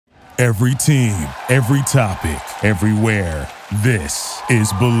Every team, every topic, everywhere. This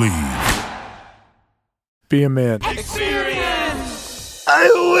is Believe. Be a man. Experience! Are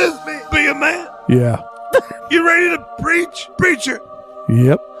you with me? Be a man. Yeah. You ready to preach? Preacher.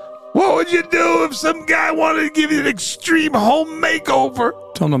 Yep. What would you do if some guy wanted to give you an extreme home makeover?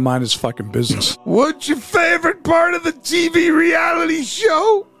 Tell him to mind his fucking business. What's your favorite part of the TV reality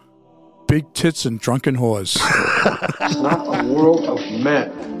show? Big tits and drunken whores. Not a world of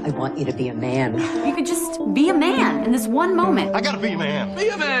men. I want you to be a man. You could just be a man in this one moment. I gotta be a man. Be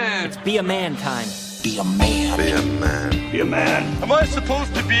a man. It's be a man time. Be a man. Be a man. Be a man. Am I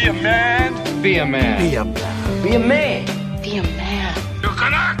supposed to be a man? Be a man. Be a man. Be a man. Be a man. You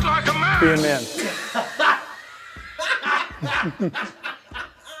can act like a man. Be a man.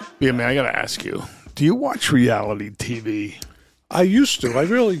 Be a man. I gotta ask you. Do you watch reality TV? I used to. I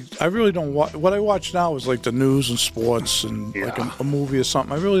really don't watch. What I watch now is like the news and sports and like a movie or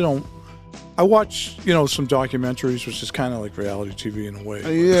something. I really don't. I watch, some documentaries, which is kind of like reality TV in a way.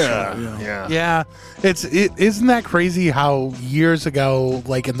 Yeah. Isn't that crazy how years ago,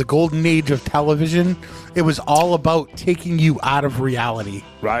 like in the golden age of television, it was all about taking you out of reality.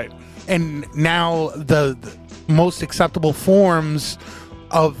 Right. And now the most acceptable forms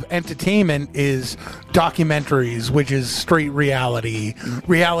of entertainment is documentaries, which is straight reality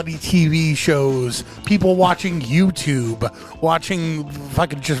TV shows, people watching YouTube, watching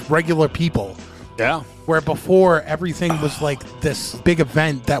fucking just regular people. Yeah. Where before everything was like this big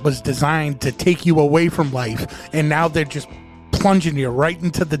event that was designed to take you away from life, and now they're just plunging you right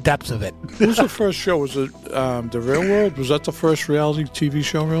into the depths of it. What was the first show? Was it The Real World? Was that the first reality TV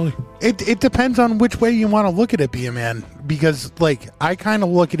show, really? It depends on which way you want to look at it, Be a Man. Because, like, I kind of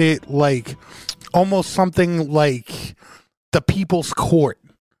look at it like almost something like The People's Court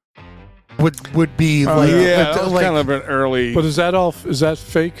would be like... Yeah, that was kind of an early... But is that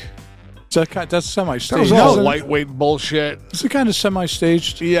fake? That's semi-staged. That was all lightweight bullshit. Is it kind of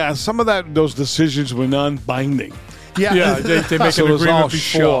semi-staged? Yeah, some of those decisions were non-binding. Yeah, they make So an it was all agreement before.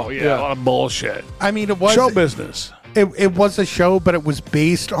 show. Yeah, a lot of bullshit. I mean, it was... Show business. It was a show, but it was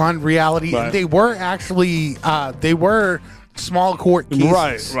based on reality. Right. And they were actually... they were small court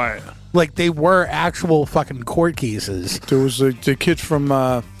cases. Right. Like, they were actual fucking court cases. There was the kid from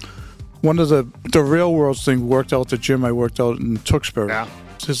one of the Real World thing worked out at the gym I worked out in Tewksbury. Yeah.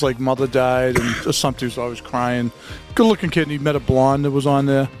 His mother died and something, he was always crying. Good looking kid, and he met a blonde that was on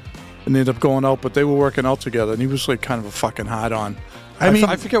there and they ended up going out, but they were working out together and he was like kind of a fucking hard on.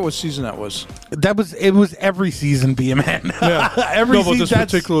 I forget what season that was. It was every season, Be a Man. Yeah. Every no, but this season,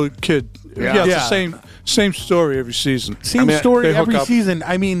 particular kid. Yeah. It's the same story every season. Same story they hook every up. season.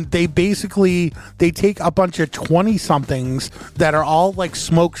 I mean, they take a bunch of 20-somethings that are all like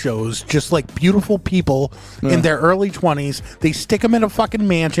smoke shows, just like beautiful people in their early 20s. They stick them in a fucking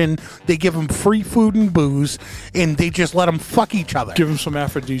mansion. They give them free food and booze, and they just let them fuck each other. Give him some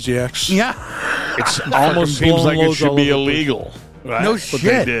aphrodisiacs. Yeah. It almost seems blowing like it loads should all be over the place. illegal. Right? No But shit.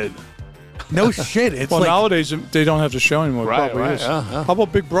 they did. No shit. It's Well, like, nowadays they don't have the show anymore. Right, Probably right, is. yeah. How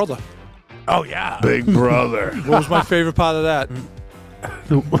about Big Brother? oh yeah. Big Brother. What was my favorite part of that?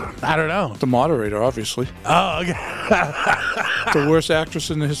 I don't know. The moderator, obviously. Oh, okay. The worst actress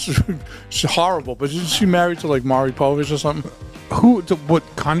in the history. She's horrible, but isn't she married to like Maury Povich or something? What,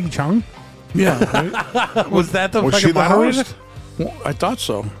 Connie Chung? Yeah. Right? Was that the Was fucking she the moderator? host? Well, I thought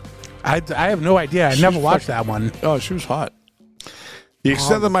so. I have no idea. I never watched that one. Oh, she was hot. The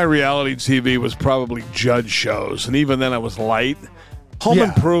extent of my reality TV was probably judge shows, and even then I was light. Home Yeah.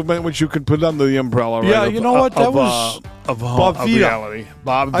 Improvement, which you could put under the umbrella, right? Yeah, you know what? That was Bob Vito. reality.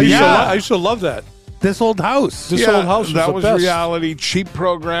 Bob I Vito. used to love that. This old house. This old house was that the was best. reality, cheap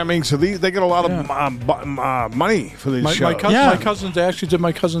programming. So they get a lot of money for these My shows. cousin, Yeah. my cousins, they actually did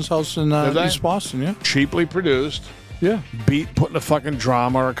my cousin's house in Did they? East Boston. Yeah, Cheaply produced, yeah. putting a fucking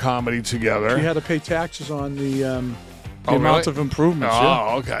drama or comedy together. You had to pay taxes on the Oh, amount really? of improvements.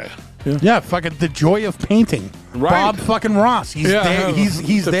 Oh, okay. Yeah, fucking the joy of painting. Right. Bob fucking Ross. He's Yeah, there. I know.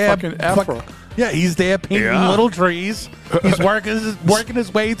 He's The there. fucking afro. Yeah, he's there painting Yeah. little trees. He's working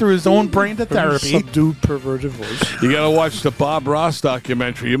his way through his own brain to Very therapy. subdued, perverted voice. You got to watch the Bob Ross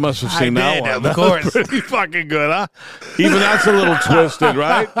documentary. You must have seen that did, one. of That course. was pretty fucking good, huh? Even that's a little twisted,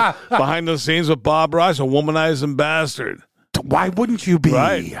 right? Behind the scenes with Bob Ross, a womanizing bastard. Why wouldn't you be?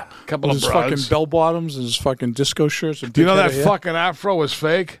 Right. Couple With of his fucking broads. bell bottoms and his fucking disco shirts. And Do you know big that head of hair. fucking afro was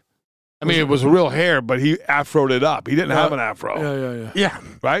fake? I mean, it was real hair, but he afroed it up. He didn't have an afro, Yeah. Yeah.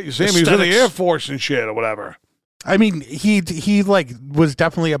 right? You see him? He was in the Aesthetics. Air Force and shit or whatever. I mean, he like was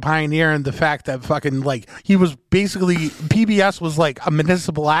definitely a pioneer in the fact that fucking like he was basically PBS was like a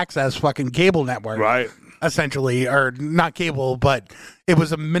municipal access fucking cable network. Right. essentially, or not cable, but it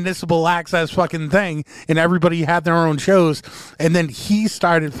was a municipal access fucking thing, and everybody had their own shows. And then he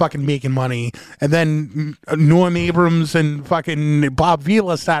started fucking making money, and then Norm Abrams and fucking Bob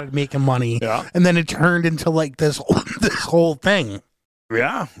Vila started making money, and then it turned into like this whole thing.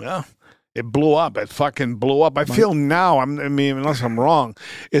 Yeah. It blew up. It fucking blew up. I feel now, I mean, unless I'm wrong,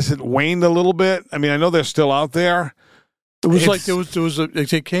 is it waned a little bit? I mean, I know they're still out there. It was like there was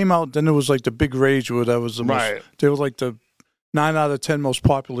they came out, then there was like the big rage where that was the most, they were like the 9 out of 10 most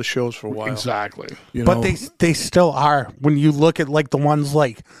popular shows for a while. Exactly. But they still are. When you look at like the ones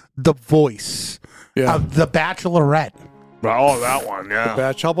like The Voice, The Bachelorette. Oh, that one,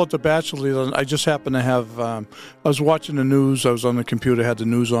 yeah. How about The Bachelor? I just happened to have, I was watching the news. I was on the computer, had the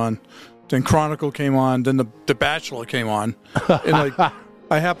news on. Then Chronicle came on. Then the Bachelor came on. And like,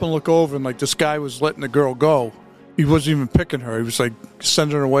 I happened to look over and like this guy was letting the girl go. He wasn't even picking her. He was like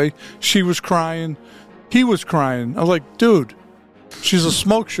sending her away. She was crying. He was crying. I was like, dude, she's a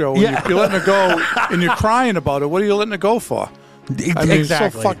smoke show. And you're letting her go and you're crying about it. What are you letting her go for? I mean, exactly.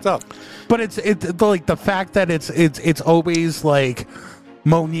 It's so fucked up. But it's like the fact that it's always like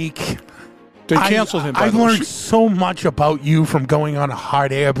Monique. They canceled him. I learned so much about you from going on a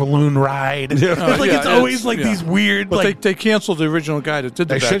hot air balloon ride. It's always like these weird. But like they canceled the original guy that did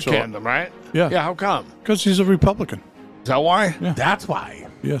the Bachelor. They should can them, right? Yeah. Yeah. How come? Because he's a Republican. Is that why? Yeah. That's why.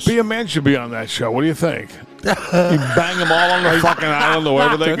 Yes. Be a Man should be on that show. What do you think? You bang them all on the fucking island or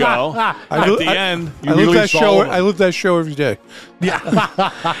wherever they go. At the end, you release all of them. I live that show every day. Yeah.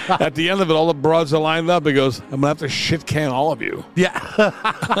 At the end of it, all the broads are lined up. He goes, I'm going to have to shit can all of you.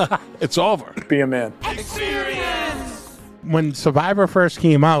 Yeah. It's over. Be a man. When Survivor first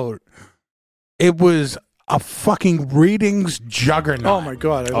came out, it was a fucking ratings juggernaut. Oh my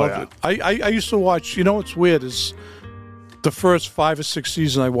God, I loved it. I used to watch. You know what's weird is the first 5 or 6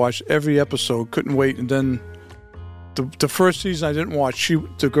 seasons I watched every episode. Couldn't wait, and then the first season I didn't watch.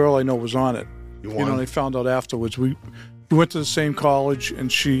 The girl I know was on it. You know, they found out afterwards. We went to the same college,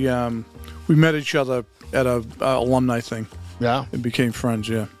 and we met each other at a alumni thing. Yeah, and became friends.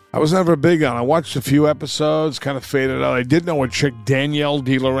 Yeah. I was never big on it. I watched a few episodes, kind of faded out. I did know a chick, Danielle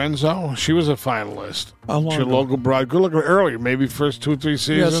DiLorenzo. She was a finalist. She's a local broad. Good looking earlier, maybe first 2 or 3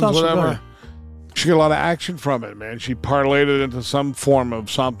 seasons, whatever. She got a lot of action from it, man. She parlayed it into some form of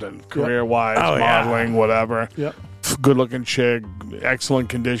something, career-wise, modeling, whatever. Yep. Good-looking chick, excellent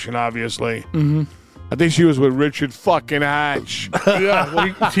condition, obviously. Mm-hmm. I think she was with Richard fucking Hatch. Yeah,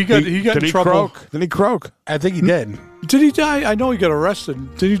 well, he got in trouble. Did he croak? I think he did. Did he die? I know he got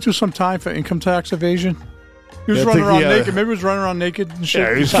arrested. Did he do some time for income tax evasion? He was running around naked. Maybe he was running around naked and shit.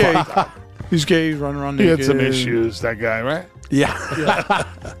 Yeah, he's gay. He's gay. He's running around naked. He had some issues, that guy, right? Yeah.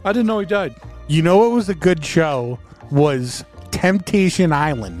 I didn't know he died. You know what was a good show was Temptation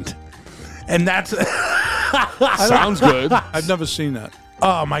Island. And that's Sounds good. I've never seen that.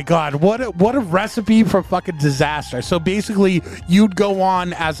 oh my God, what a recipe for fucking disaster. So basically you'd go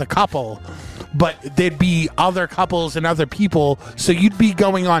on as a couple, but there'd be other couples and other people, so you'd be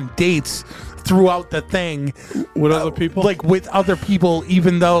going on dates throughout the thing with other people, like with other people,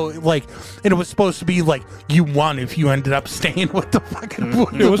 even though like it was supposed to be like you won if you ended up staying with the fucking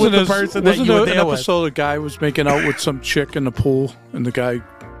with the person that you were there with. Episode the guy was making out with some chick in the pool, and the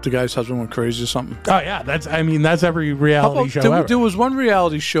guy's husband went crazy or something. Oh yeah, that's every reality show ever. There was one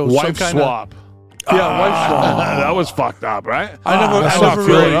reality show, Wife Swap. Yeah, Wife Swap. That was fucked up, right? I never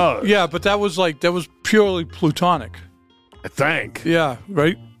really. Yeah, but that was purely plutonic. I think. Yeah,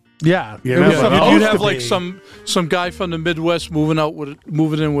 right. Yeah, you'd have like some guy from the Midwest moving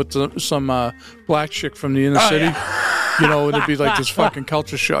in with some black chick from the inner city. Yeah. You know, it'd be like this fucking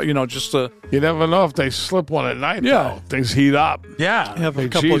culture shock. You know, just you never know if they slip one at night. Yeah, though. Things heat up. Yeah, have a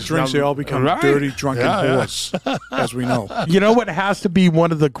couple of drinks, they all become dirty, drunken whores, as we know. You know what has to be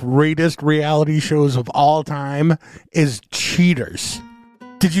one of the greatest reality shows of all time is Cheaters.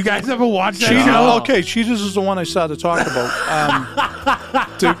 Did you guys ever watch that Cheaters? show? Okay, Cheaters is the one I started to talk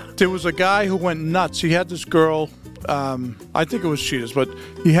about. There was a guy who went nuts. He had this girl. I think it was Cheaters, but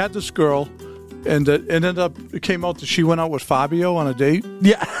he had this girl, and it came out that she went out with Fabio on a date.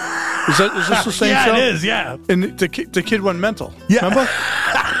 Yeah. Is this the same show? Yeah, it is, yeah. And the kid went mental. Yeah. Remember?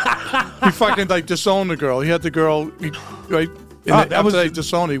 He fucking disowned the girl. He had the girl, right? After they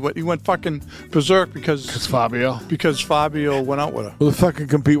disowned, he went fucking berserk because Fabio went out with her. Who the fuck can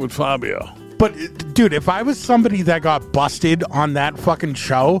compete with Fabio? But dude, if I was somebody that got busted on that fucking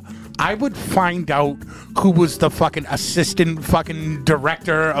show, I would find out who was the fucking assistant fucking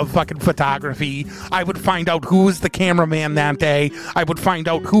director of fucking photography. I would find out who was the cameraman that day. I would find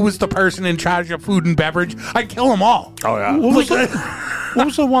out who was the person in charge of food and beverage. I'd kill them all. Oh yeah. What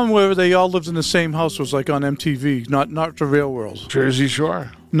was the one where they all lived in the same house? It was like on MTV, not the Real World. Jersey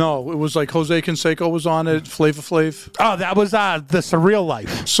Shore. No, it was like Jose Canseco was on it, Flavor Flav. Oh, that was the Surreal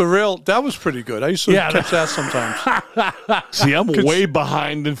Life. Surreal, that was pretty good. I used to catch that sometimes. See, I'm way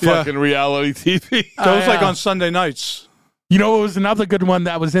behind in fucking reality TV. That was like on Sunday nights. You know, it was another good one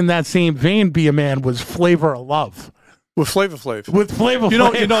that was in that same vein, Be a Man, was Flavor of Love. With Flavor Flav. With Flavor Flav. You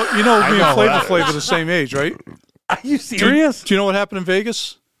know, me and Flavor Flav are the same age, right? Are you serious? Do you know what happened in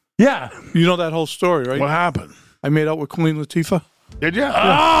Vegas? Yeah. You know that whole story, right? What happened? I made out with Queen Latifah. Did you? Yeah.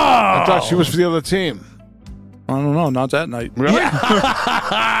 I thought she was for the other team. I don't know, not that night. Really? Yeah.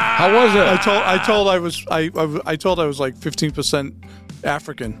 How was it? I told I was like 15%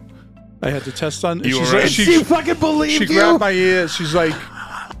 African. I had the test done. She fucking believed you. She grabbed my ears. She's like,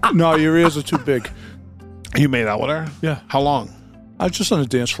 "No, your ears are too big." You made out with her? Yeah. How long? I was just on the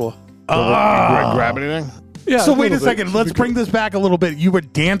dance floor. Grab anything? Yeah. So wait a second. Let's bring this back a little bit. You were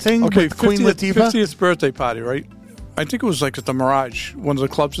dancing with Queen Latifah? 50th birthday party, right? I think it was like at the Mirage, one of the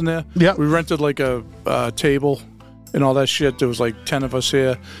clubs in there. Yeah. We rented like a table and all that shit. There was like 10 of us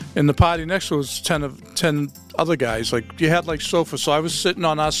here. And the party next to us was 10 other guys. Like, you had like sofas. So I was sitting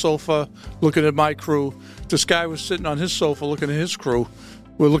on our sofa looking at my crew. This guy was sitting on his sofa looking at his crew.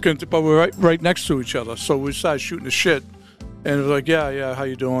 But we're right next to each other. So we started shooting the shit. And it was like, yeah, how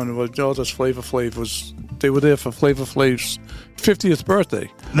you doing? And we're, this Flavor Flav they were there for Flavor Flav's 50th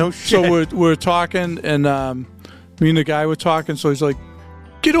birthday. No shit. So we're talking, and me and the guy were talking. So he's like,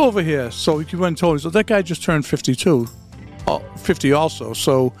 get over here. So he went and told me, so that guy just turned 52, 50 also.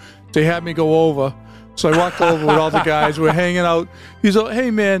 So they had me go over. So I walked over with all the guys. We're hanging out. He's like, hey,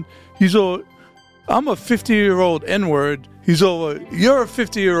 man. He's like, I'm a 50-year-old N-word. He's over, you're a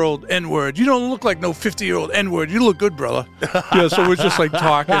 50-year-old N-word. You don't look like no 50-year-old N-word. You look good, brother. Yeah, so we're just like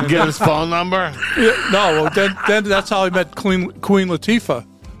talking. Get his phone number? Yeah, no, well, then that's how I met Queen Latifah.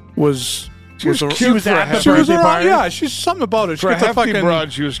 She was at the birthday party? Yeah, she's something about it. She For a got the hefty fucking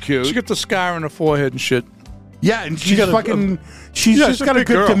broad, she was cute. She got the scar on her forehead and shit. Yeah, and she's got she's just got a good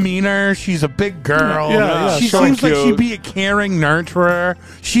girl. demeanor. She's a big girl. Yeah, she so seems like cute. she'd be a caring nurturer.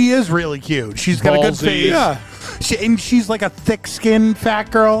 She is really cute. She's got a good Ballsy. face. Yeah. And she's like a thick-skinned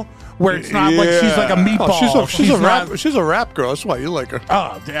fat girl, where it's not like she's like a meatball. Oh, she's a rap girl. That's why you like her.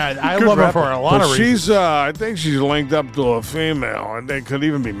 Oh, I Good love her rapper. for a lot of reasons. She's, I think she's linked up to a female, and they could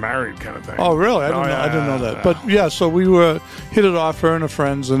even be married, kind of thing. Oh, really? I didn't know that. But yeah, so we hit it off, her and her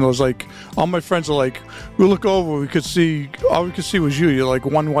friends, and it was like, all my friends are like, we look over, all we could see was you. You're like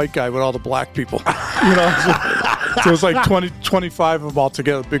one white guy with all the black people. You know? So it was like 25 of them all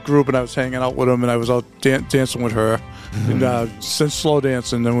together, big group, and I was hanging out with them, and I was out dancing with her. And since slow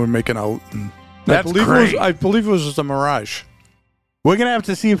dancing, then we're making out. And That's great. I believe it was the Mirage. We're gonna have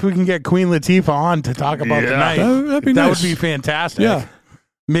to see if we can get Queen Latifah on to talk about the night. That'd be that nice. would be fantastic. Yeah.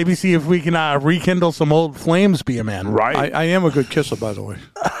 Maybe see if we can rekindle some old flames, Be a Man. Right. I am a good kisser, by the way.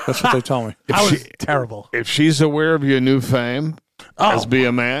 That's what they tell me. I was terrible. If she's aware of your new fame as Be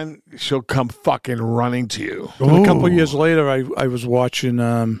a Man, she'll come fucking running to you. And a couple of years later, I was watching.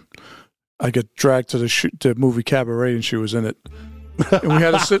 I got dragged to the movie Cabaret, and she was in it. And we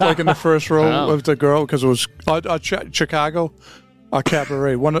had to sit like in the first row with the girl because it was Chicago.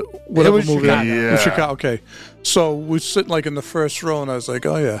 Cabaret, whatever movie. Chicago. Yeah. Chicago. Okay, so we sitting like in the first row, and I was like,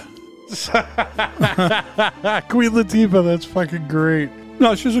 "Oh yeah, Queen Latifah, that's fucking great.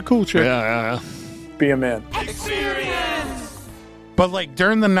 no, she's a cool chick. Yeah. Be a man." But like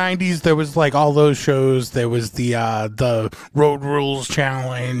during the 90s, there was like all those shows. There was the Road Rules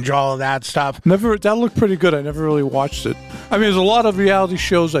Challenge, all of that stuff. That looked pretty good. I never really watched it. I mean, there's a lot of reality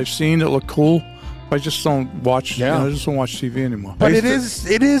shows I've seen that look cool. I just don't watch. Yeah. I just don't watch TV anymore. But it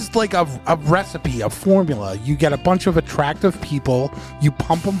is like a recipe, a formula. You get a bunch of attractive people, you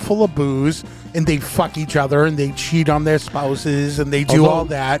pump them full of booze, and they fuck each other, and they cheat on their spouses, and they do all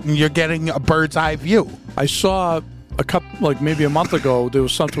that, and you're getting a bird's eye view. I saw maybe a month ago, there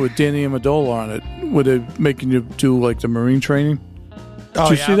was something with Danny Amendola on it, where they're making you do like the Marine training. Did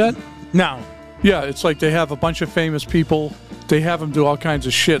you see that? No. Yeah, it's like they have a bunch of famous people. They have them do all kinds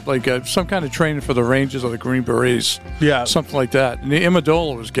of shit, like some kind of training for the Rangers or the Green Berets. Yeah. Something like that. And the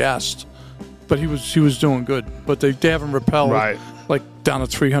Amendola was gassed, but he was doing good. But they have him rappel like down a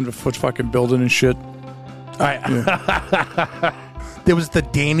 300-foot fucking building and shit. There was the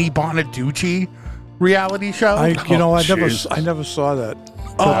Danny Bonaducci reality show. I never saw that.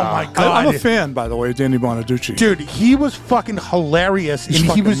 Oh my god! I'm a fan, by the way, of Danny Bonaducci. Dude, he was fucking hilarious, and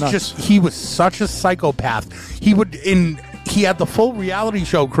he was such a psychopath. he had the full reality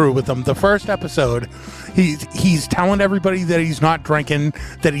show crew with him. The first episode, he's telling everybody that he's not drinking,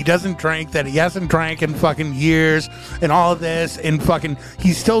 that he doesn't drink, that he hasn't drank in fucking years, and all of this, and fucking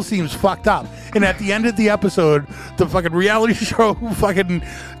he still seems fucked up. And at the end of the episode, the fucking reality show fucking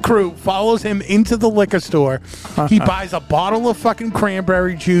crew follows him into the liquor store. He buys a bottle of fucking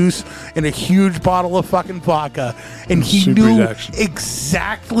cranberry juice and a huge bottle of fucking vodka, and he knew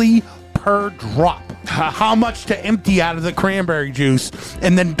exactly per drop how much to empty out of the cranberry juice,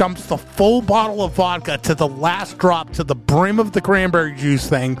 and then dumps the full bottle of vodka to the last drop to the brim of the cranberry juice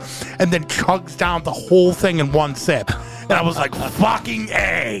thing, and then chugs down the whole thing in one sip. And I was like, fucking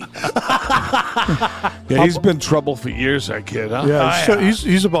A. Yeah, he's been in trouble for years, that kid, huh? Yeah, so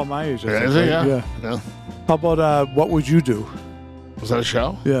he's about my age. I think, Is he? right? Yeah. How about What Would You Do? Was that a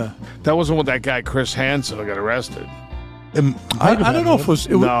show? Yeah. That wasn't with that guy Chris Hansen who got arrested. I don't know if it was...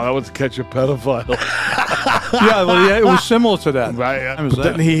 No, that was Catch a Pedophile. yeah, it was similar to that. Right. But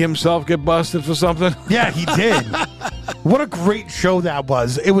didn't he himself get busted for something? Yeah, he did. What a great show that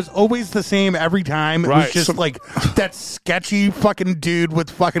was. It was always the same every time. It was just like that sketchy fucking dude with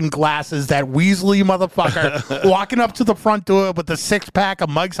fucking glasses, that Weasley motherfucker, walking up to the front door with a 6-pack of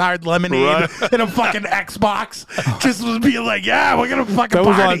Mike's Hard Lemonade and a fucking Xbox. Just was being like, yeah, we're going to fucking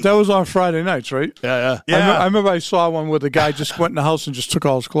party. That was on Friday nights, right? Yeah. I remember I saw one where the guy just went in the house and just took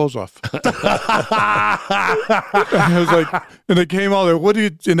all his clothes off. And I was like, and they came out there,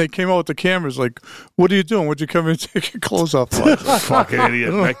 and they came out with the cameras like, what are you doing? Would you come in and take your clothes off? Fucking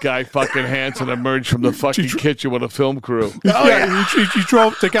idiot. That guy fucking Hansen emerged from the fucking kitchen with a film crew.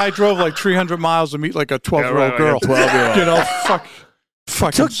 The guy drove like 300 miles to meet like a 12-year-old girl. Like a 12-year-old. You know,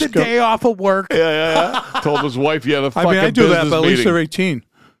 fucking took the day off of work. Yeah. Told his wife he had a fucking I do that, but at least meeting. they're 18.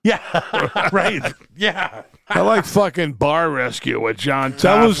 Yeah, right. Yeah. I like fucking Bar Rescue with John Taffer.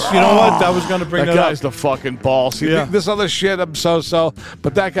 That was, you know what? That was going to bring that that guy's up. the fucking boss. This other shit, I'm so.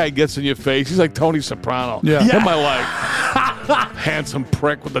 But that guy gets in your face. He's like Tony Soprano. Yeah. Him I like. Handsome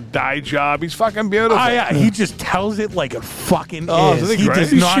prick with a dye job. He's fucking beautiful. Oh, yeah. He just tells it like it fucking is. Isn't he great?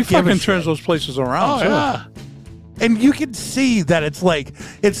 does not She give a fucking shit. turns those places around. Oh, yeah. And you can see that it's like,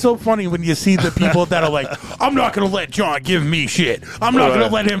 it's so funny when you see the people that are like, I'm not going to let John give me shit. I'm not going to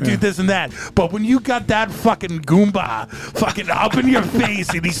let him do this and that. But when you got that fucking Goomba fucking up in your face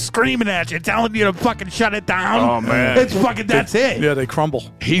and he's screaming at you, telling you to fucking shut it down. Oh, man. It's fucking, that's it. Yeah, they crumble.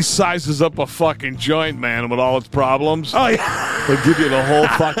 He sizes up a fucking joint, man, with all its problems. Oh, yeah. He'll give you the whole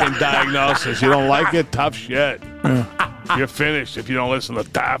fucking diagnosis. You don't like it? Tough shit. You're finished if you don't listen to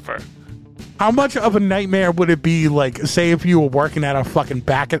Taffer. How much of a nightmare would it be, like, say if you were working at a fucking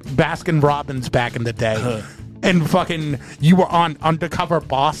Baskin Robbins back in the day and fucking you were on Undercover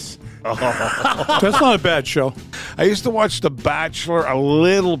Boss? That's not a bad show. I used to watch The Bachelor a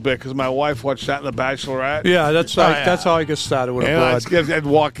little bit because my wife watched that in The Bachelorette. Yeah, that's how I get started with a broad. I'd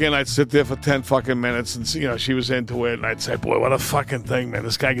walk in, I'd sit there for 10 fucking minutes, and she was into it, and I'd say, boy, what a fucking thing, man.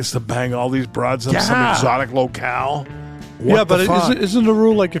 This guy gets to bang all these broads in some exotic locale. Yeah, but isn't the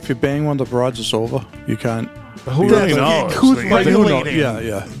rule like if you bang one of the broads, it's over? You can't. Who really knows? Who's regulating?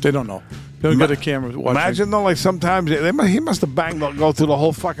 Yeah. They don't know. They don't get a camera watching. Imagine though, like sometimes he must have banged go through the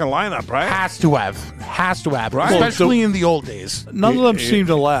whole fucking lineup, right? Has to have, Right. especially in the old days. None of them seem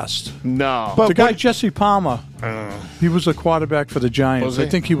to last. No. But the guy Jesse Palmer, he was a quarterback for the Giants. Was he? I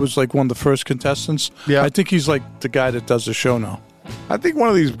think he was like one of the first contestants. Yeah. I think he's like the guy that does the show now. I think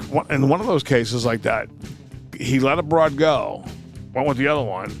in one of those cases like that, he let a broad go, went with the other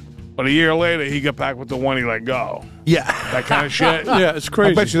one, but a year later he got back with the one he let go. Yeah. That kind of shit. Yeah, it's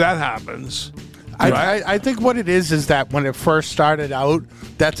crazy. I bet you that happens. I think what it is that when it first started out,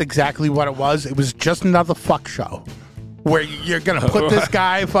 that's exactly what it was. It was just another fuck show. Where you're gonna put this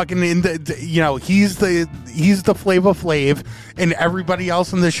guy fucking in he's the Flavor Flav, and everybody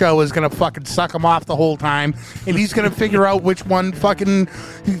else in the show is gonna fucking suck him off the whole time, and he's gonna figure out which one fucking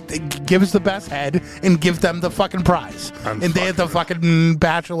gives the best head and give them the fucking prize, and they're the fucking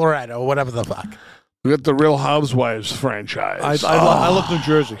Bachelorette or whatever the fuck. We got the Real Housewives franchise. I love New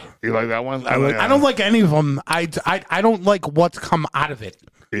Jersey. You like that one? I don't like any of them. I don't like what's come out of it.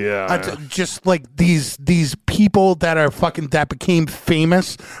 Yeah. Just like these people that are fucking that became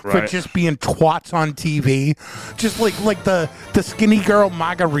famous for just being twats on TV, just like the skinny girl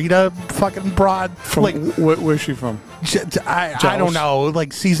Margarita fucking broad. Where's she from? I don't know,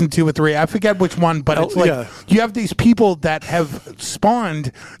 like season 2 or 3. I forget which one, but it's like you have these people that have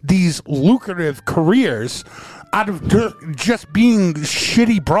spawned these lucrative careers out of just being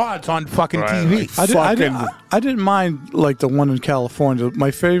shitty broads on fucking TV. I didn't mind like the one in California.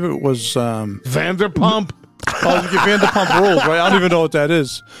 My favorite was Vanderpump. Oh, you get Vanderpump Rules, right? I don't even know what that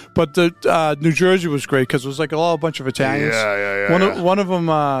is. But the New Jersey was great because it was like a bunch of Italians. Yeah. One of them,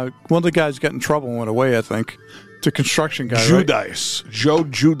 one of the guys got in trouble and went away, I think. The construction guy, Judice. right? Joe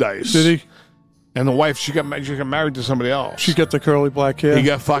Judice. Did he? And the wife, she got married to somebody else. She got the curly black hair. He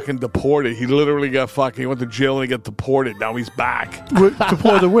got fucking deported. He literally got fucking, he went to jail and he got deported. Now he's back.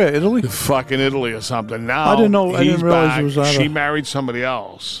 Deported where? Italy? Fucking Italy or something. Now I didn't know. I he's didn't realize back. it was either. She married somebody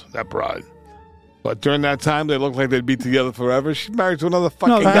else, that broad. But during that time, they looked like they'd be together forever. She's married to another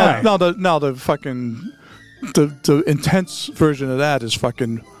fucking guy. The fucking the intense version of that is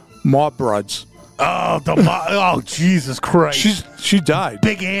fucking mob broads. Oh, Jesus Christ. She died.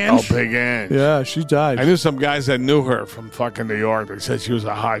 Big Ange. Oh, Big Ange. Yeah, she died. I knew some guys that knew her from fucking New York. They said she was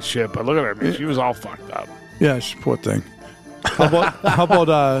a hot shit, but look at her. Man. She was all fucked up. Yeah, she poor thing. How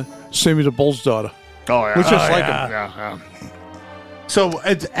about Sammy the Bull's daughter? Oh, yeah. Which is like him. him. Yeah. So,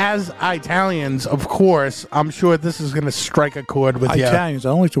 as Italians, of course, I'm sure this is going to strike a chord with you. Italians. I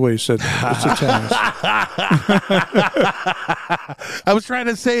don't like the way you said it's Italians. I was trying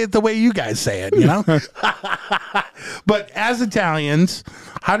to say it the way you guys say it, you know? But as Italians,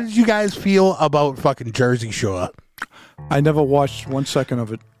 how did you guys feel about fucking Jersey Shore? I never watched 1 second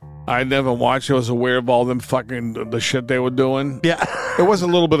of it. I never watched. I was aware of all them fucking the shit they were doing. Yeah. It was a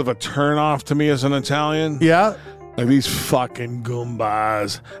little bit of a turn off to me as an Italian. Yeah. Like these fucking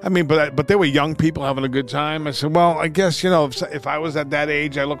Goombas. I mean, but they were young people having a good time. I said, well, I guess, if I was at that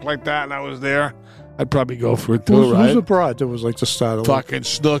age, I looked like that and I was there, I'd probably go for it too, right? Who's the broad that was like the start of fucking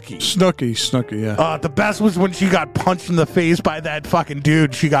Snooki. Snooki, yeah. The best was when she got punched in the face by that fucking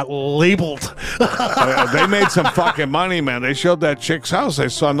dude. She got labeled. They made some fucking money, man. They showed that chick's house I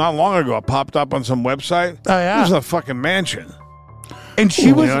saw not long ago. It popped up on some website. Oh, yeah. It was a fucking mansion. And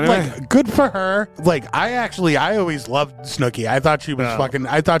she was what I mean? good for her. Like, I always loved Snooki. I thought she was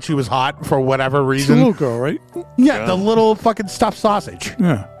I thought she was hot for whatever She's reason. a little girl, right? Yeah, the little fucking stuffed sausage.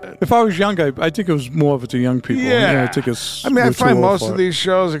 Yeah. If I was young, I think it was more of it to young people. Yeah. I think it's. I find most of these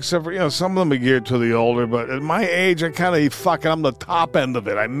shows, except for, some of them are geared to the older, but at my age, I'm the top end of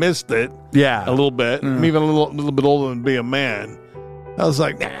it. I missed it. Yeah. A little bit. I'm even a little bit older than be a man. I was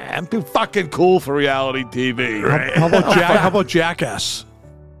like, nah, I'm too fucking cool for reality TV. Right? How about Jackass?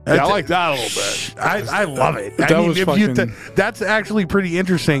 Yeah, I like that a little bit. I love it. That's actually pretty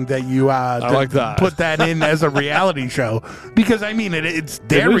interesting that you like that. put that in as a reality show, because it's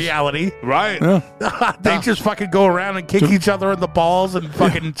their reality, right? Yeah. They just fucking go around and kick each other in the balls and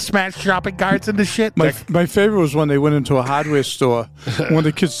fucking smash shopping carts into shit. My favorite was when they went into a hardware store when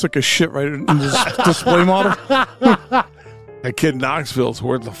the kids took a shit right in the display model. That kid in Knoxville's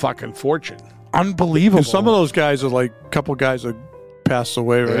worth a fucking fortune. Unbelievable. And some of those guys are like a couple guys are passed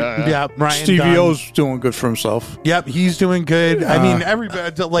away, right? Yeah, Ryan Stevie Dunn. O's doing good for himself. Yep, he's doing good. I mean,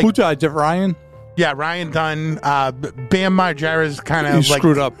 everybody like who died? Ryan? Yeah, Ryan Dunn. Bam Margera's kind of He's like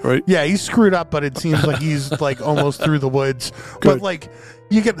screwed up, right? Yeah, he's screwed up, but it seems like he's like almost through the woods. Good. But like,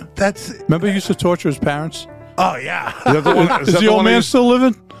 you get that's. Remember, he used to torture his parents. Oh yeah. Is the old man still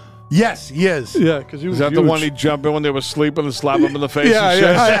living? Yes, he is. Yeah, because he was. Is that huge. the one he'd jump in when they were sleeping and slap him in the face? Yeah, and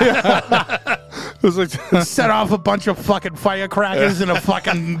shit? yeah. It was like Set off a bunch of fucking firecrackers in a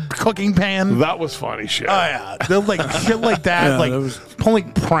fucking cooking pan. That was funny shit. Oh yeah, they're like shit like that, Yeah, like that was-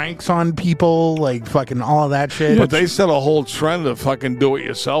 pulling pranks on people, like fucking all of that shit. But they set a whole trend of fucking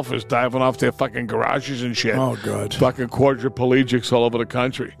do-it-yourselfers diving off their fucking garages and shit. Oh, God. Fucking quadriplegics all over the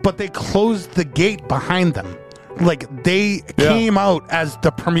country. But they closed the gate behind them. Like, they came out as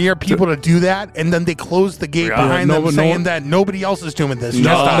the premier people to do that, and then they closed the gate behind them, saying that nobody else is doing this.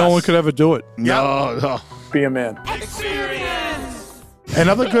 no one could ever do it. No. Be a man.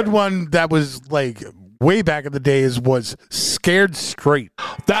 Another good one that was like way back in the days was Scared Straight.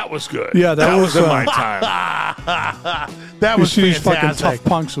 That was good. Yeah, that was in my time. That You was see these fucking fantastic. tough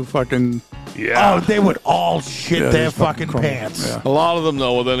punks who fucking. Yeah. Oh, they would all shit Yeah, their just fucking fucking crumble. pants. Yeah. A lot of them,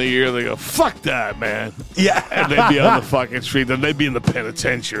 though, within a year, they go, fuck that, man. Yeah. And they'd be on the fucking street, then they'd be in the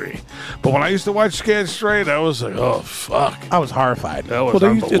penitentiary. But when I used to watch Scared Straight, I was like, oh, fuck. I was horrified. That was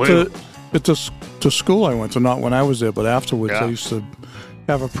unbelievable. It's to school I went to, not when I was there, but afterwards Yeah. I used to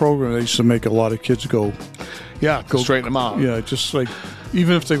have a program. They used to make a lot of kids go. Yeah, go straighten them out. Yeah, just like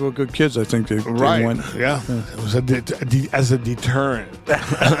even if they were good kids, I think they Right. went. Yeah. It was as a deterrent.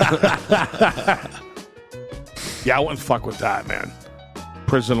 Yeah, I wouldn't fuck with that, man.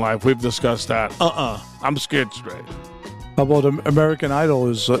 Prison life, we've discussed that. I'm scared straight. How about American Idol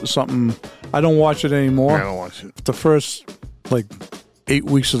is something I don't watch it anymore. I don't watch it. The first 8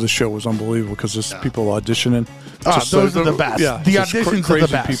 weeks of the show was unbelievable because there's people auditioning. Those are the best. Yeah, The just auditions are crazy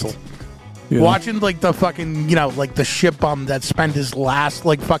the best. people. Watching like the fucking, like the shit bum that spent his last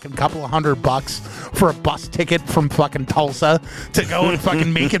like fucking couple of $100 for a bus ticket from fucking Tulsa to go and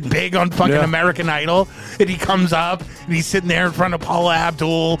fucking make it big on fucking American Idol. And he comes up and he's sitting there in front of Paula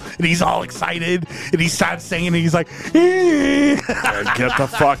Abdul and he's all excited and he starts singing and he's like, get the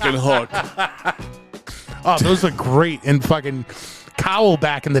fucking hook. Oh, those are great. And fucking Cowell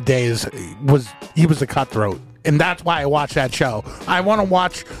back in the days was a cutthroat. And that's why I watch that show. I want to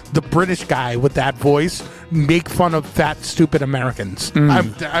watch the British guy with that voice make fun of fat, stupid Americans.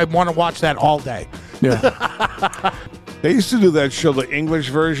 I want to watch that all day. Yeah. They used to do that show, the English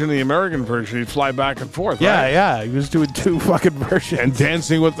version, the American version. He'd fly back and forth, right? Yeah. He was doing two fucking versions. And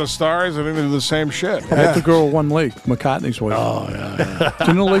Dancing with the Stars, I think they do the same shit. How about the girl with one leg, McCartney's wife? Oh, yeah.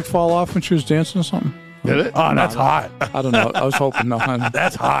 Didn't the leg fall off when she was dancing or something? Did it? Oh, that's hot. I don't know. I was hoping not.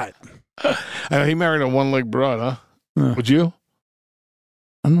 That's hot. He married a one-leg broad, huh? Yeah. Would you?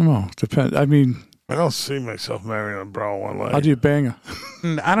 I don't know. Depend. I mean, I don't see myself marrying a broad one leg. How do you bang her?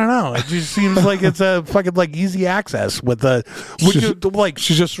 I don't know. It just seems like it's a fucking like easy access with the. Would you like?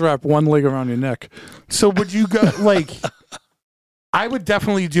 She just wrapped one leg around your neck. So would you go like? I would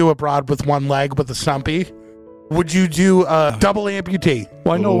definitely do a broad with one leg with a stumpy. Would you do a double amputee?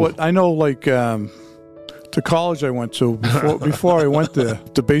 Well, I know. Like. The college I went to, before I went there,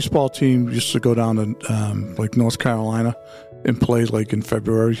 the baseball team used to go down to like North Carolina and play like in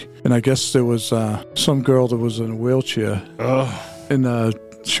February. And I guess there was some girl that was in a wheelchair. And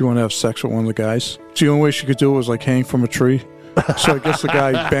she wanted to have sex with one of the guys. The only way she could do it was like hang from a tree. So I guess the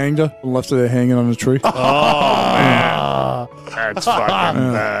guy banged her and left her there hanging on the tree. Oh, man. That's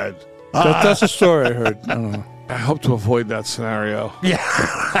fucking bad. That's a story I heard. I don't know. I hope to avoid that scenario. Yeah.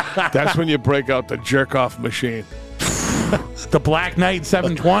 That's when you break out the jerk-off machine. The Black Knight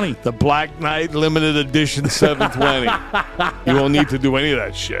 720. The Black Knight limited edition 720. You won't need to do any of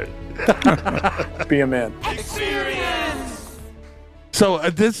that shit. Be a man. So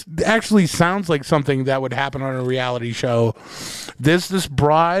this actually sounds like something that would happen on a reality show. There's this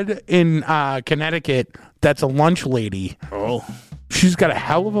broad in Connecticut that's a lunch lady. Oh. She's got a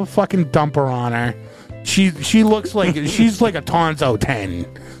hell of a fucking dumper on her. She looks like she's like a Tonzo 10.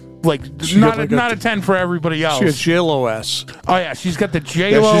 Like not a 10 for everybody else. She has J-Lo ass. Oh yeah, she's got the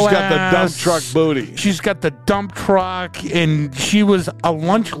J-Lo she's got ass. the dump truck booty. She's got the dump truck, and she was a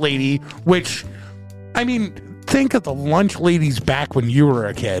lunch lady, which, I mean, think of the lunch ladies back when you were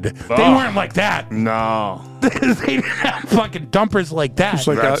a kid. They weren't like that. No. They didn't have fucking dumpers like that. It's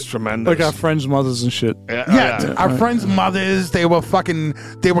like That's tremendous. Like our friends' mothers and shit. Yeah, our friends' mothers, they were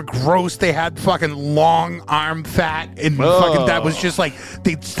gross. They had fucking long arm fat, and fucking that was just like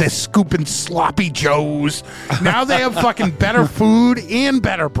they're scooping sloppy joes. Now they have fucking better food and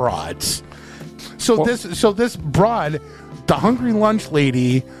better broads. So this broad, the hungry lunch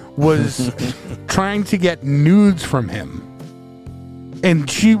lady, was trying to get nudes from him. And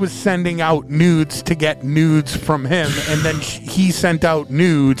she was sending out nudes to get nudes from him, and then he sent out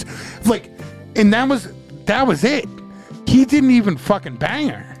nudes. Like, and that was it. He didn't even fucking bang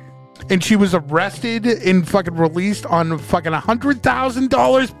her. And she was arrested and fucking released on fucking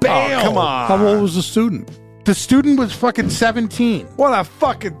 $100,000 bail. Oh, come on. How old was the student? The student was fucking 17. What a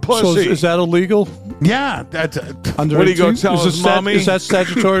fucking pussy. So is that illegal? Yeah, that's Under what do you go 18? tell his mommy? Is that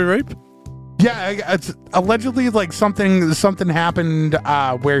statutory rape? Yeah, it's allegedly like something happened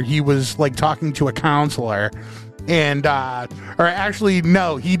where he was like talking to a counselor, and or actually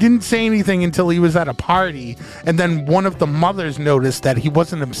no, he didn't say anything until he was at a party, and then one of the mothers noticed that he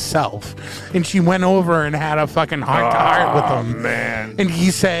wasn't himself, and she went over and had a fucking heart to heart with him. Man, and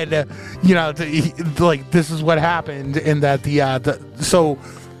he said, like this is what happened, and that so.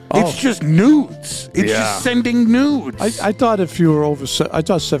 It's just nudes. It's just sending nudes. I thought if you were over, I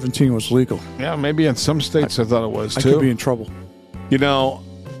thought 17 was legal. yeah, maybe in some states I thought it was I too. could be in trouble. You know,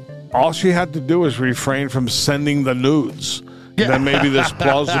 all she had to do was refrain from sending the nudes. Yeah. Then maybe this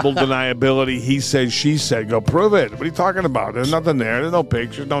plausible deniability, he said, she said, go prove it. What are you talking about? There's nothing there. There's no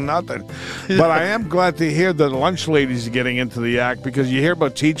pictures, no nothing. But I am glad to hear that lunch ladies are getting into the act, because you hear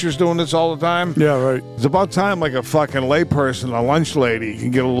about teachers doing this all the time. Yeah, right. It's about time like a fucking layperson, a lunch lady,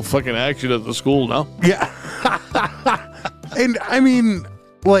 can get a little fucking action at the school, no? Yeah. And I mean,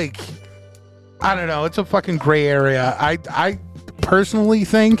 like, I don't know. It's a fucking gray area. I personally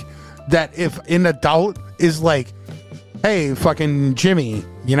think that if an adult is like, hey, fucking Jimmy,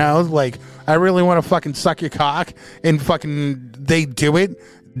 like, I really want to fucking suck your cock, and fucking they do it,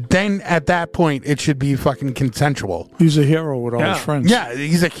 then at that point it should be fucking consensual. He's a hero with all his friends. Yeah,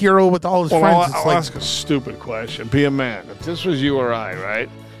 he's a hero with all his friends. I'll ask a stupid question. Be a man. If this was you or I, right?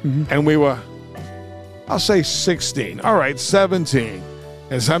 Mm-hmm. And we were, I'll say 16. All right, 17.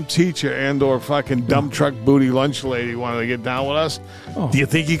 and some teacher and or fucking dump truck booty lunch lady wanted to get down with us, do you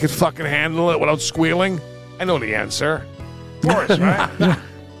think you could fucking handle it without squealing? I know the answer. Of course, right?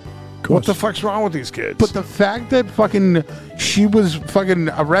 What the fuck's wrong with these kids? But the fact that fucking she was fucking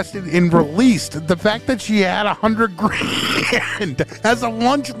arrested and released, the fact that she had $100,000 as a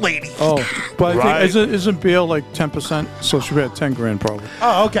lunch lady. Oh, but Right. I think, isn't bail like 10%? So she had $10,000 probably.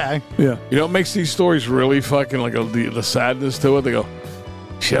 Oh, okay. Yeah. You know what makes these stories really fucking like the sadness to it? They go,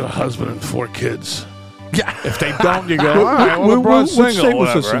 she had a husband and 4 kids. Yeah. If they don't, you go, all right, well, the broad's what single, state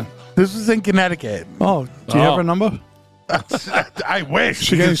was this whatever. in? This was in Connecticut. Oh, do you have her number? I wish.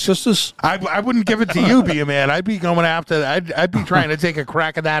 She got any sisters? I wouldn't give it to you, be a man. I'd be going after. I'd be trying to take a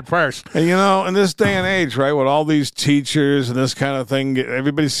crack at that first. And you know, in this day and age, right, with all these teachers and this kind of thing,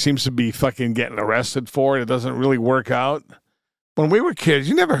 everybody seems to be fucking getting arrested for it. It doesn't really work out. When we were kids,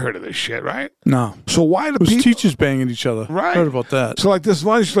 you never heard of this shit, right? No. So why do It was people... teachers banging each other. Right. Heard about that. So like this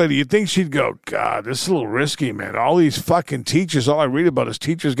lunch lady, you'd think she'd go, God, this is a little risky, man. All these fucking teachers, all I read about is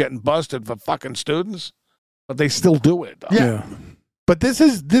teachers getting busted for fucking students. But they still do it. Though. Yeah. But this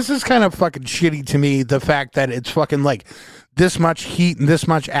is kind of fucking shitty to me. The fact that it's fucking like this much heat and this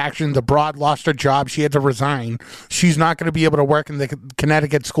much action. The broad lost her job. She had to resign. She's not going to be able to work in the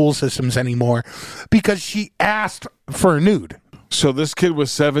Connecticut school systems anymore because she asked for a nude. So this kid was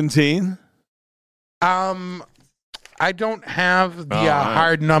 17? I don't have the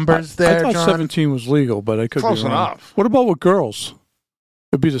hard numbers there, I thought John. 17 was legal, but I could Close be wrong. enough. What about with girls?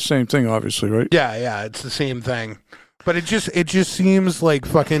 It'd be the same thing, obviously, right? Yeah, it's the same thing. But it just seems like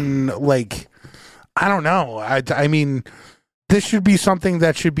fucking like I don't know. I mean, this should be something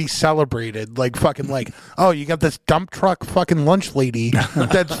that should be celebrated. Like fucking like, oh, you got this dump truck fucking lunch lady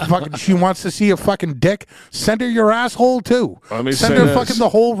that's fucking she wants to see a fucking dick. Send her your asshole too. Let me Send say her this. fucking the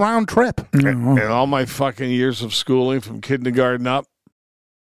whole round trip. In all my fucking years of schooling from kindergarten up,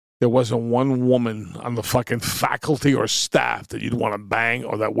 there wasn't one woman on the fucking faculty or staff that you'd want to bang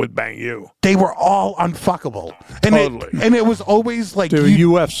or that would bang you. They were all unfuckable. And Totally. it was always like They were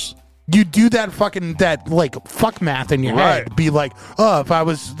UFs. you do that fucking that like fuck math in your head. Right. Be like, oh, if I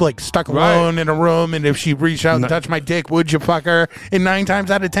was like stuck alone in a room and if she reached out and touched my dick, would you fuck her? And 9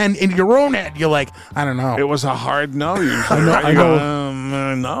 times out of 10, in your own head, you're like, I don't know. It was a hard no usually. I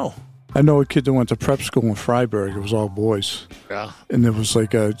know. No. I know a kid that went to prep school in Freiburg. It was all boys. Yeah. And there was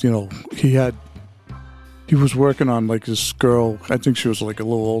like he was working on like this girl. I think she was like a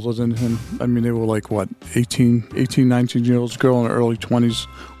little older than him. I mean, they were like, what, 18, 19-year-olds, girl in her early 20s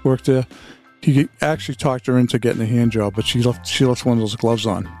worked there. He actually talked her into getting a hand job, but she left one of those gloves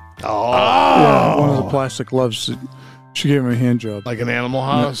on. Oh. Yeah, one of the plastic gloves. She gave him a hand job. Like an Animal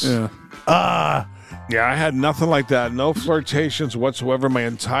House? Yeah. Yeah, I had nothing like that. No flirtations whatsoever my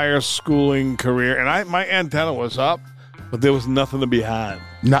entire schooling career. And my antenna was up, but there was nothing to be had.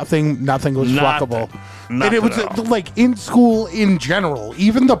 Nothing was fuckable. And it was Nothing at all. like in school in general,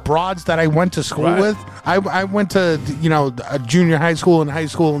 even the broads that I went to school Right. with, I went to, a junior high school and high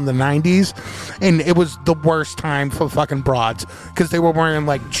school in the 90s, and it was the worst time for fucking broads because they were wearing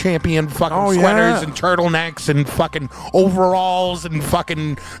like champion fucking sweaters and turtlenecks and fucking overalls and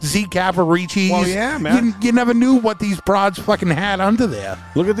fucking Zeke Avericis. Well, yeah, man. You never knew what these broads fucking had under there.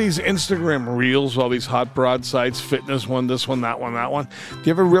 Look at these Instagram reels, all these hot broad sites, fitness one, this one, that one, that one. Do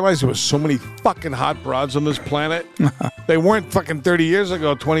you ever realize there was so many fucking hot broads on this planet? They weren't fucking 30 years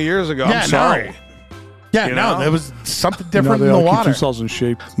ago, 20 years ago. Yeah, I'm sorry. no. Yeah, You no, know? there was something Now different they in the all keep water. themselves in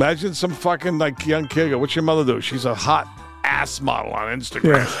shape. Imagine some fucking like young kid go, what's your mother do? She's a hot ass model on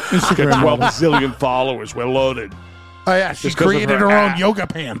Instagram. Yeah, Instagram Got 12 model. zillion followers. We're loaded. Oh yeah, she Just 'cause of created her her own ass. yoga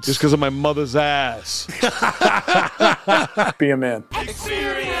pants. Just because of my mother's ass. Be a man.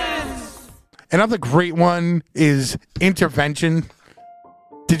 Another great one is Intervention.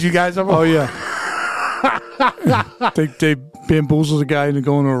 Did you guys ever? Oh, yeah. they bamboozle the guy and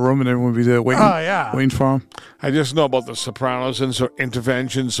go into a room and everyone will be there waiting. Oh, yeah. Waiting for him. I just know about the Sopranos and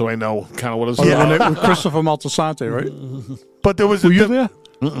Intervention, so I know kind of what it's Oh, about. yeah. With Christopher Maltasante, right? But there was Were you there?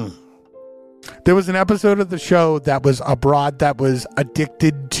 there was an episode of the show that was a broad that was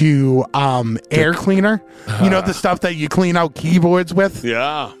addicted to air cleaner. You know the stuff that you clean out keyboards with.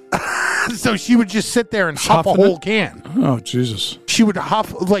 Yeah. So she would just sit there and huff a Huffing whole it? can. Oh, Jesus. She would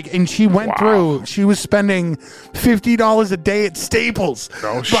huff and she went through. She was spending $50 a day at Staples.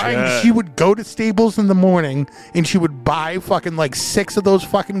 No shit. She would go to Staples in the morning and she would buy fucking like 6 of those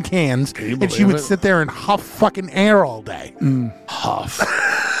fucking cans, Can you and she believe would it? sit there and huff fucking air all day. Huff.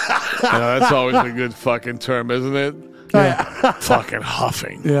 That's always a good fucking term, isn't it? Yeah. Fucking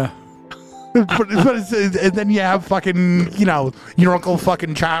huffing. Yeah. And then you have fucking, your Uncle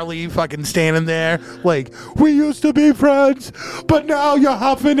fucking Charlie fucking standing there like, we used to be friends, but now you're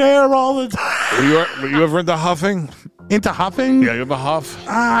huffing air all the time. Were you ever into huffing? Into huffing? Yeah, you ever huff?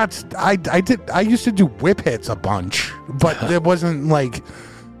 I used to do whip hits a bunch, but there wasn't like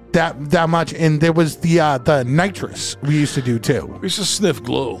that much. And there was the nitrous we used to do too. We used to sniff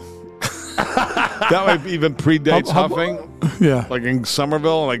glue. That might even predates huffing. Yeah. Like in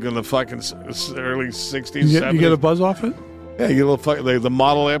Somerville, like in the fucking early 60s, 70s. You get a buzz off it? Yeah, you get a little fucking, the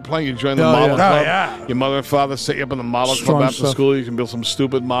model airplane, you join the model club. Oh, yeah. Your mother and father set you up in the model Strong club after stuff. school. You can build some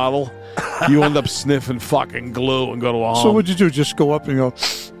stupid model. You end up sniffing fucking glue and go to a home. So what'd you do? Just go up and go,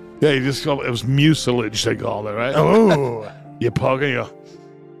 Yeah, you just go, it was mucilage, they called it, right? Oh. You poke and you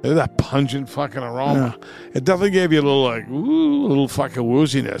look at that pungent fucking aroma. It definitely gave you a little like, ooh, a little fucking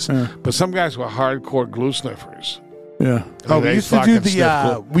wooziness. But some guys were hardcore glue sniffers. yeah. Oh, They we used to fucking do sniff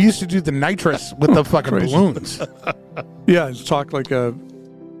glue. we used to do the nitrous with the fucking Crazy. balloons. Yeah, it's talk like a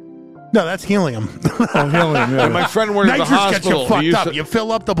No, that's helium. helium. Yeah. My friend worked at the Nitrous gets you hospital. He fucked used up. to- You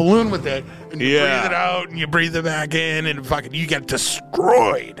fill up the balloon with it, and you Yeah. breathe it out, and you breathe it back in, and fucking you get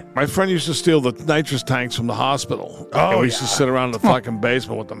destroyed. My friend used to steal the nitrous tanks from the hospital. Oh, And we used to yeah. sit around in the fucking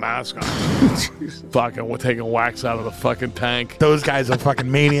basement with the mask on. Fucking, we're taking wax out of the fucking tank. Those guys are fucking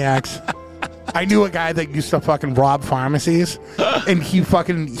maniacs. I knew a guy that used to fucking rob pharmacies, and he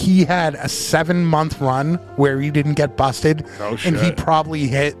had a 7-month run where he didn't get busted, Oh, and he shit. probably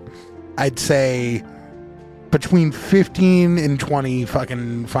hit, I'd say, between 15 and 20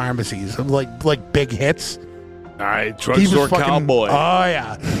 fucking pharmacies, like big hits. All right, He drugstore was fucking, cowboy. Oh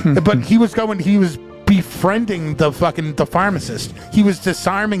yeah, but he was befriending the pharmacist. He was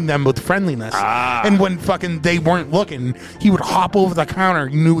disarming them with friendliness. And when fucking they weren't looking, he would hop over the counter.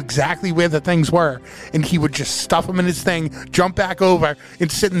 He knew exactly where the things were, and he would just stuff them in his thing, jump back over, and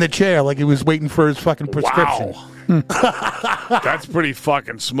sit in the chair like he was waiting for his fucking prescription. Wow. That's pretty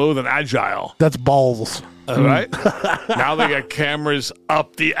fucking smooth and agile. That's balls. All right? Now they got cameras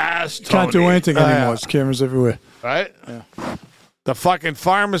up the ass, Tony. Can't do anything anymore. There's cameras everywhere. Right? Yeah. The fucking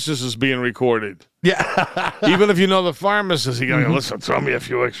pharmacist is being recorded. Yeah. Even if you know the pharmacist, he goes, listen, throw me a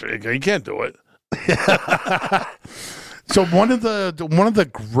few extra. You can't do it. So one of the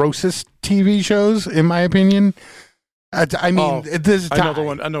grossest TV shows, in my opinion. I mean, this is I know the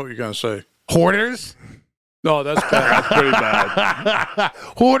one. I know what you're gonna say. Hoarders. No, that's bad. That's pretty bad.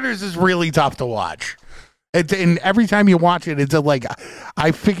 Hoarders is really tough to watch. And every time you watch it, it's like,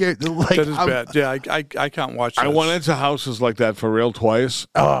 I figure, like, That is bad. Yeah, I can't watch that. I went into houses like that for real twice.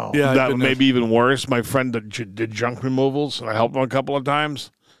 Oh, Yeah, I've That been maybe even worse. My friend did junk removals, and I helped him a couple of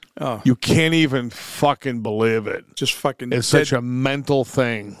times. Oh. You can't even fucking believe it. Just fucking It's dead, such a mental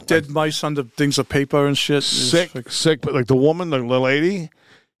thing. dead mice under things of paper and shit. It's Sick, but like the woman, the lady,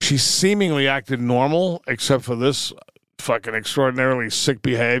 she seemingly acted normal, except for this fucking extraordinarily sick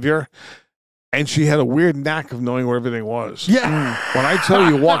behavior. And she had a weird knack of knowing where everything was. yeah. When I tell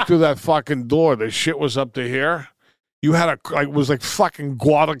you, walk through that fucking door, the shit was up to here. You had it was like fucking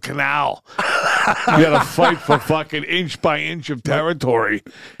Guadalcanal. You had to fight for fucking inch by inch of territory.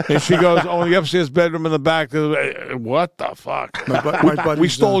 And she goes, oh, the upstairs bedroom in the back. What the fuck? my buddy's, We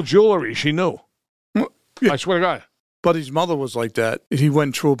stole jewelry. She knew. Yeah. I swear to God. buddy's mother was like that. He went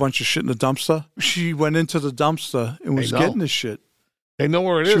and threw a bunch of shit in the dumpster. She went into the dumpster and was They know. getting this shit. They know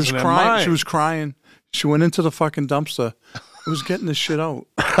where it She is. was in their crying. mind. She was crying. She went into the fucking dumpster. Was getting this shit out.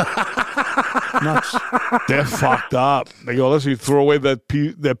 Nuts. They're fucked up. They go, listen, you throw away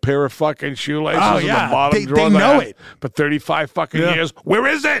that pair of fucking shoelaces Oh, in yeah. the bottom They drawer. know that it. For 35 fucking Yeah. years. Where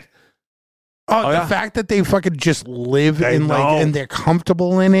is it? Oh, the yeah. fact that they fucking just live They in know. like, and they're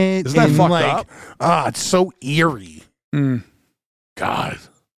comfortable in it. Isn't that and, fucked like, up? it's so eerie. God.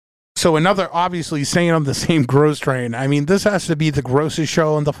 So another, obviously, staying on the same gross train. I mean, this has to be the grossest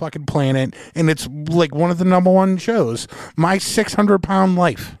show on the fucking planet, and it's like one of the #1 shows. My 600-pound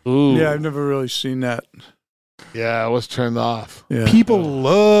life. Ooh. Yeah, I've never really seen that. Yeah, I was turned off. Yeah. People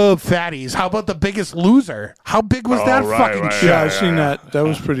love fatties. How about The Biggest Loser? How big was Oh, that right, fucking right, show? Yeah, I've seen that. That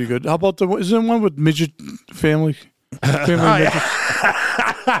was pretty good. How about isn't one with midget family? Family midgets?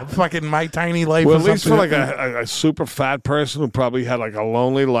 Fucking My Tiny Life. Well, or at least for something. like a super fat person who probably had like a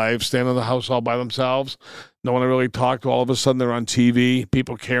lonely life, staying in the house all by themselves, no one to really talk to. All of a sudden, they're on TV,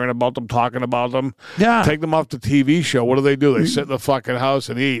 people caring about them, talking about them. Yeah. Take them off the TV show. What do? They sit in the fucking house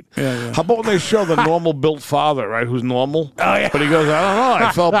and eat. Yeah. How about when they show the normal built father, right, who's normal? Oh, yeah. But he goes, I don't know.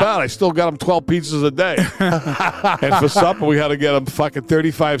 I felt bad. I still got him 12 pizzas a day. And for supper, we had to get him fucking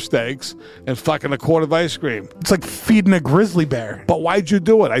 35 steaks and fucking a quart of ice cream. It's like feeding a grizzly bear. But why'd you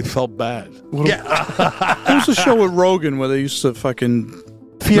do it? I felt bad. Yeah. There was a show with Rogan where they used to fucking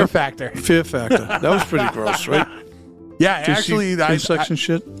Fear Factor. Fear Factor. That was pretty gross, right? Yeah, actually, section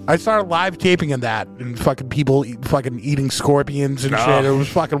shit. I started live taping of that, and fucking people fucking eating scorpions and shit. It was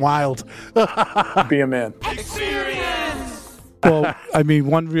fucking wild. Be a man. Well, I mean,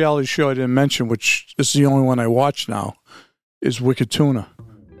 one reality show I didn't mention, which is the only one I watch now, is Wicked Tuna.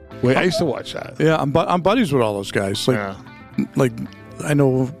 Wait, I used to watch that. Yeah, I'm buddies with all those guys. Like I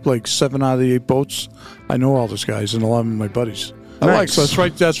know like 7 out of the 8 boats. I know all those guys, and a lot of them are my buddies. Nice. So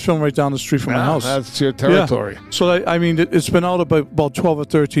that's filmed right down the street from my house. That's your territory. Yeah. So I mean, it's been out about 12 or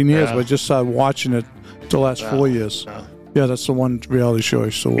 13 years, but I just started watching it the last 4 years. Yeah, that's the one reality show I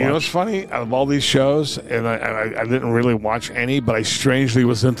used to watch. You know what's funny? Out of all these shows, and I didn't really watch any, but I strangely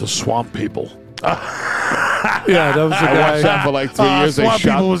was into Swamp People. Yeah, that was the guy. I watched that for like 3 years. They Swamp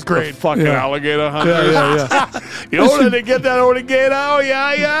shot People was great. the fucking alligator hunters. Yeah. You know, they get that alligator? Oh,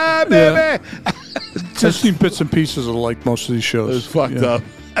 yeah, baby. I've seen bits and pieces of like most of these shows. It's fucked up.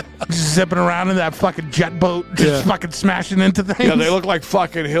 Just zipping around in that fucking jet boat, just fucking smashing into things. Yeah, they look like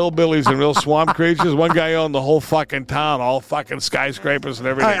fucking hillbillies and real swamp creatures. One guy owned the whole fucking town, all fucking skyscrapers and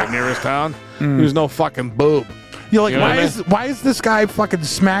everything in the nearest town. There's no fucking boob. You're like, why is this guy fucking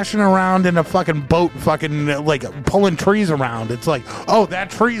smashing around in a fucking boat, fucking like pulling trees around? It's like, oh, that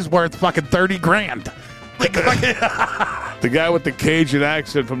tree's worth fucking $30,000. Like, the guy with the Cajun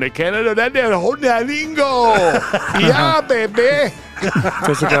accent from the Canada, that there, Honalingo. Yeah, baby.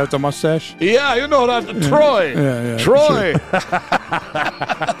 That's the guy with the mustache? Yeah, you know that. Troy. Yeah. Troy.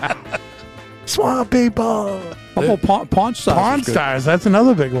 Swamp People. How about Pawn Stars? Pawn Stars, that's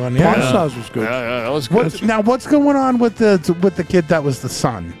another big one. Yeah. Pawn Stars was good. Yeah, that was good. Now, what's going on with the kid that was the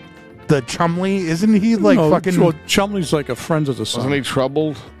son? The Chumley, isn't he like fucking? Well, Chumley's like a friend of the son. Wasn't he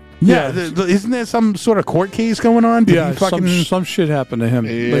troubled? Yeah, isn't there some sort of court case going on? Did he fucking... some shit happened to him.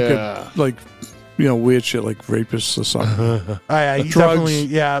 Yeah. Like weird shit, like rapists or something. He definitely,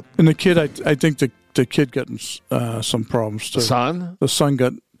 yeah. And the kid, I think the kid got some problems too. The son? The son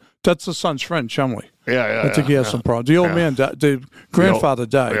got. That's the son's friend, Chumley. Yeah. I think he has some problems. The old man died. The grandfather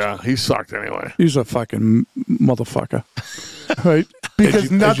died. Yeah, he sucked anyway. He's a fucking motherfucker. Right? Because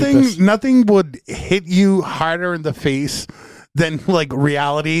nothing would hit you harder in the face than like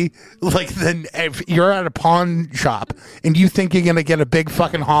reality. Like then if you're at a pawn shop and you think you're gonna get a big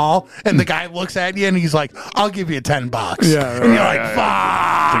fucking haul, and the guy looks at you and he's like, "I'll give you $10." Yeah, and you're like,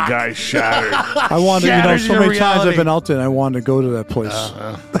 "Fuck!" The guy shattered. I wanted, so many times I've been out there, and I wanted to go to that place.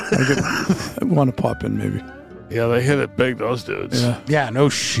 I want to pop in, maybe. Yeah, they hit it big, those dudes. Yeah, no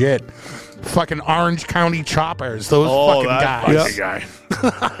shit. Fucking Orange County choppers, those fucking guys. Guy.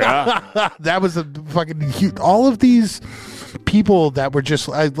 Yeah. That was a fucking huge. All of these people that were just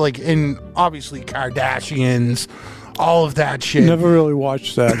like, in obviously Kardashians, all of that shit. Never really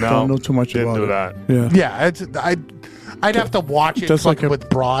watched that. Don't know too much about that. it. Yeah, I'd have to watch it just like with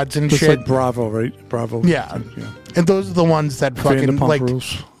broads and just shit. Like Bravo, right? Bravo. Yeah. And those are the ones that fucking Vanderpump like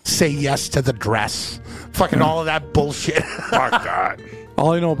Rules. say yes to the dress. Fucking all of that bullshit. Fuck God.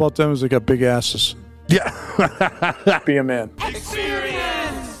 All I know about them is they got big asses. Yeah. Be a man.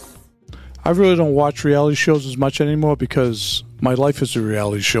 I really don't watch reality shows as much anymore because my life is a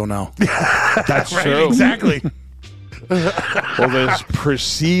reality show now. That's Right, true. exactly. Well, there's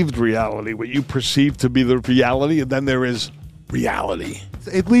perceived reality, what you perceive to be the reality, and then there is reality.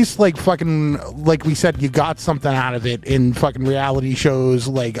 At least like fucking like we said, you got something out of it in fucking reality shows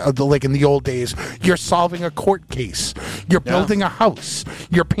like in the old days. You're solving a court case. You're building a house.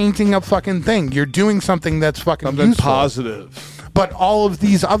 You're painting a fucking thing. You're doing something that's fucking Something useful. positive. But all of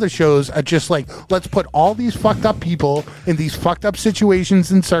these other shows are just like, let's put all these fucked up people in these fucked up situations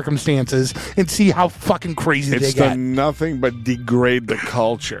and circumstances and see how fucking crazy they It's get. done nothing but degrade the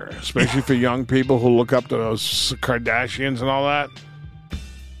culture, especially for young people who look up to those Kardashians and all that.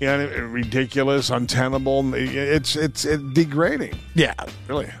 Yeah, ridiculous, untenable. It's degrading. Yeah.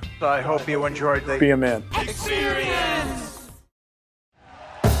 Really. I hope you enjoyed the Be a man.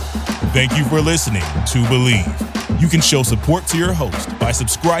 Thank you for listening to Believe. You can show support to your host by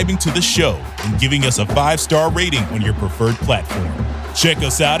subscribing to the show and giving us a 5-star rating on your preferred platform. Check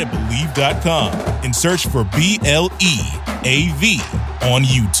us out at Believe.com and search for BLEAV on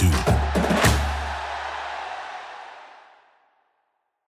YouTube.